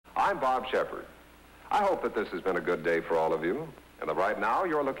I'm Bob Sheppard. I hope that this has been a good day for all of you, and that right now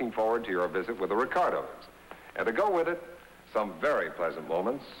you're looking forward to your visit with the Ricardos. And to go with it, some very pleasant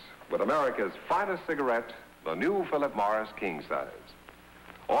moments with America's finest cigarette, the new Phillip Morris King Size.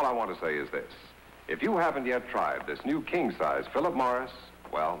 All I want to say is this. If you haven't yet tried this new King Size Phillip Morris,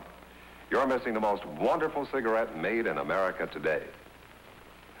 well, you're missing the most wonderful cigarette made in America today.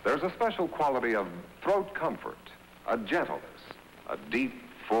 There's a special quality of throat comfort, a gentleness, a deep,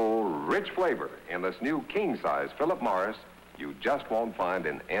 full, rich flavor in this new King Size Phillip Morris you just won't find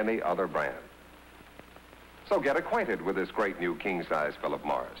in any other brand. So get acquainted with this great new King Size Phillip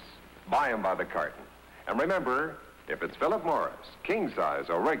Morris. Buy them by the carton. And remember, if it's Phillip Morris, King Size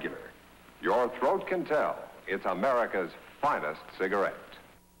or regular, your throat can tell it's America's finest cigarette.